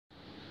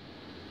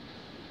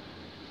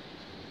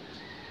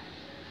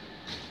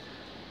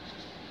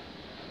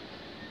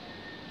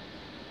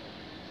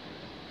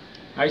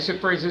I say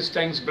praises,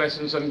 thanks,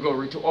 blessings, and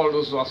glory to all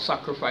those who have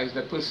sacrificed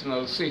their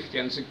personal safety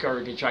and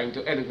security trying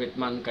to elevate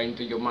mankind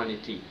to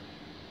humanity.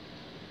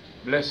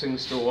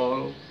 Blessings to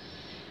all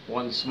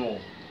once more.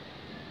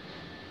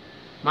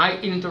 My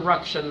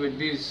interaction with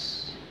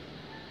this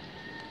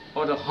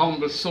other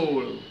humble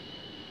soul,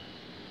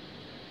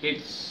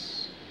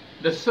 it's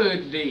the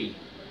third day,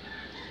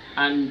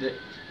 and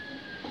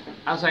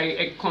as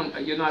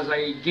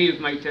I gave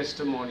my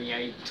testimony,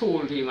 I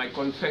told him, I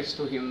confessed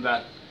to him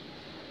that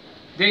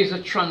there is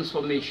a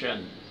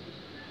transformation,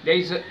 there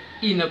is an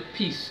inner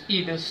peace,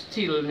 inner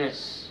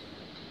stillness,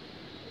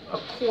 a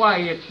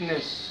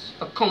quietness,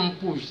 a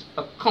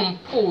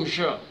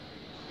composure,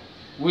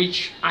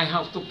 which I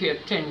have to pay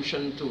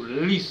attention to,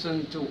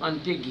 listen to,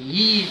 and take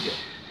heed,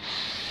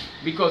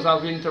 because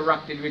I've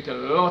interacted with a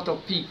lot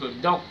of people,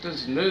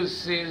 doctors,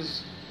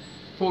 nurses,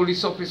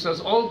 police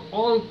officers,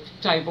 all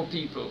type of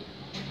people,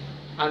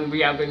 and we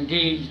have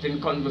engaged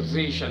in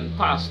conversation,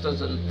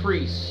 pastors and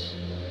priests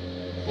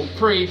who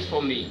prayed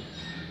for me,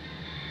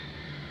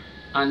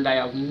 and I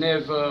have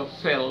never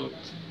felt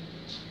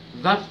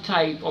that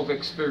type of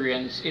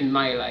experience in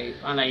my life.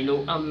 And I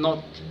know I'm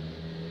not,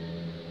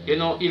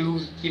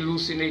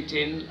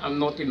 hallucinating, I'm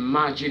not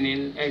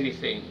imagining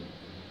anything.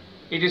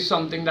 It is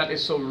something that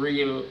is so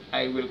real.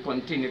 I will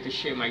continue to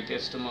share my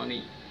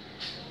testimony,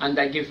 and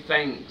I give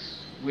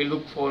thanks. We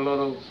look for a lot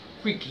of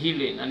quick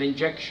healing, an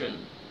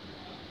injection,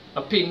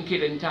 a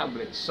pain-killing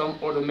tablet, some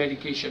other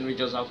medication we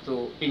just have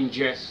to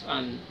ingest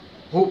and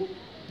hope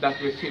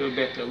that we feel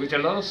better, with a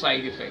lot of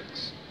side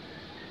effects.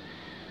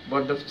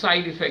 But the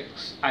side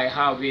effects I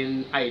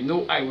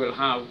know I will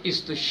have,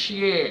 is to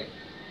share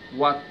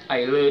what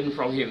I learned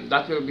from him.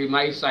 That will be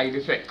my side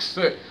effects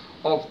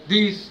of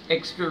this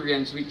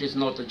experience, which is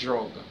not a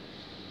drug.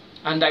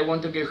 And I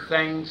want to give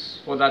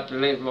thanks for that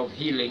level of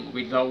healing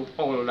without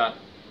all that,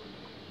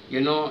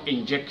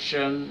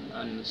 injection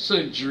and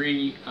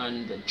surgery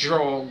and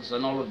drugs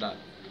and all of that.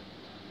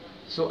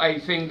 So I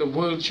think the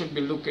world should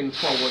be looking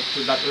forward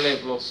to that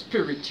level of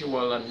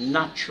spiritual and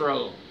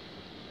natural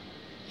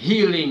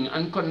healing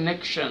and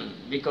connection,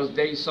 because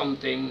there is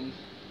something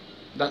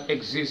that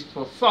exists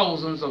for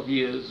thousands of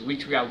years,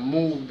 which we have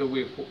moved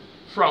away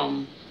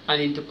from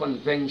and into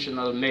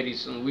conventional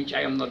medicine, which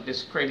I am not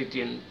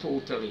discrediting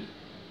totally.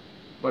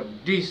 But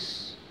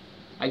this,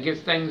 I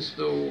give thanks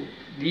to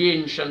the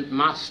ancient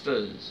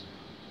masters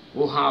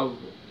who have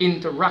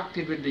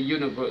interacted with the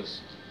universe,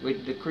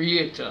 with the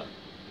Creator,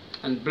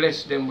 and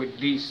blessed them with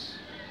this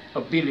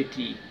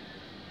ability,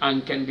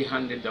 and can be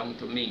handed down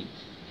to me.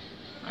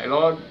 My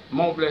Lord,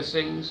 more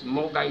blessings,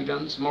 more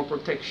guidance, more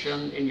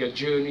protection in your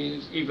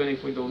journeys, even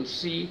if we don't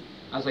see.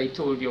 As I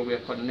told you, we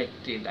are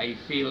connected. I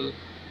feel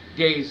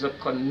there is a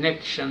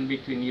connection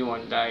between you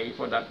and I.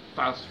 For that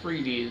past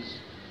 3 days,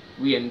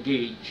 we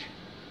engage,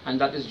 and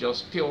that is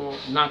just pure,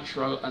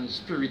 natural, and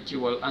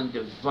spiritual, and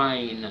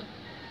divine.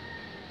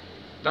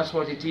 That's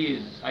what it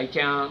is. I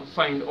can't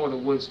find other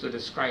words to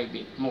describe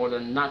it, more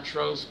than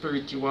natural,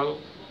 spiritual,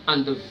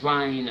 and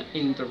divine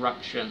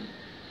interaction.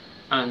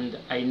 And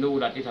I know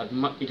that it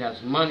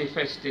has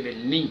manifested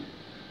in me,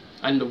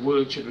 and the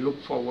world should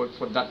look forward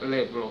for that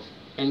level of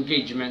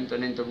engagement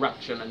and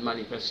interaction and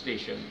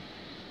manifestation.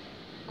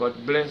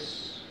 God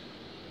bless,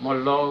 more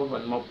love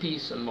and more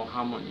peace and more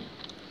harmony.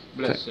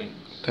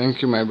 Blessings.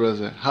 Thank you, my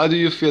brother. How do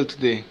you feel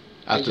today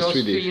after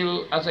 3 days? I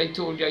feel, as I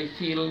told you, I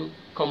feel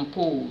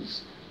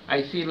composed.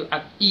 I feel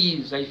at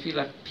ease. I feel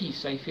at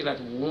peace. I feel at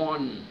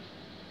one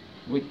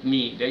with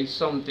me. There is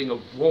something, a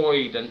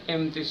void, an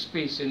empty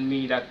space in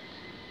me that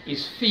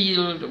is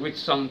filled with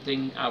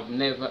something I've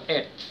never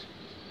ate,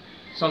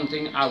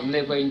 something I've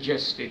never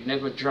ingested,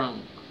 never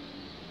drunk.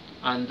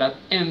 And that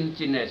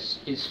emptiness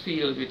is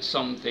filled with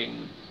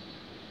something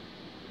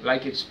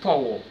like its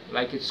power,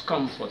 like its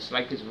comforts,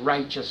 like its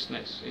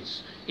righteousness.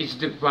 It's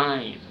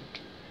divine.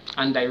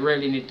 And I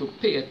really need to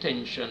pay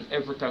attention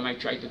every time I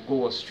try to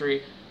go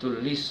astray, to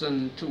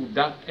listen to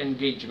that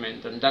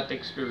engagement and that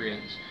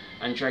experience,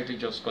 and try to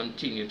just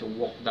continue to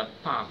walk that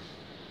path.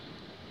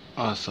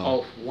 Awesome.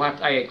 Of what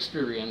I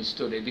experienced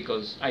today,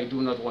 because I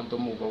do not want to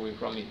move away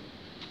from it.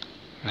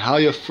 And how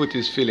your foot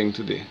is feeling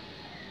today?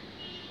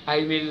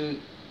 I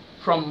mean,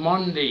 from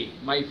Monday,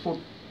 my foot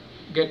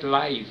get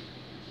live.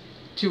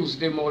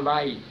 Tuesday, more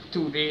live.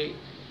 Today,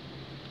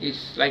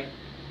 it's like,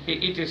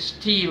 it is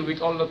still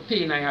with all the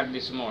pain I had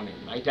this morning.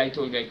 Like I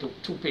told you, I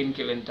took 2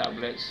 pain-killing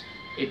tablets.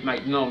 It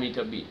might numb it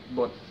a bit,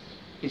 but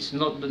it's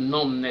not the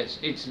numbness,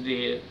 it's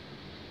the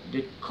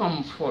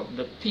comfort,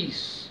 the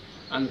peace,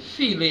 and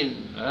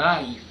feeling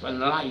life and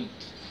light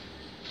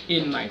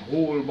in my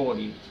whole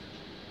body,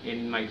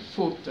 in my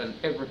foot and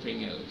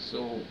everything else.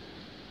 So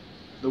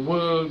the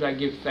world, I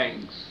give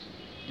thanks.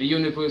 The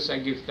universe, I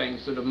give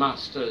thanks. To the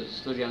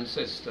masters, to the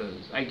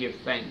ancestors, I give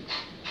thanks.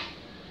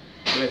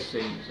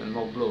 Blessings and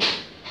more glory.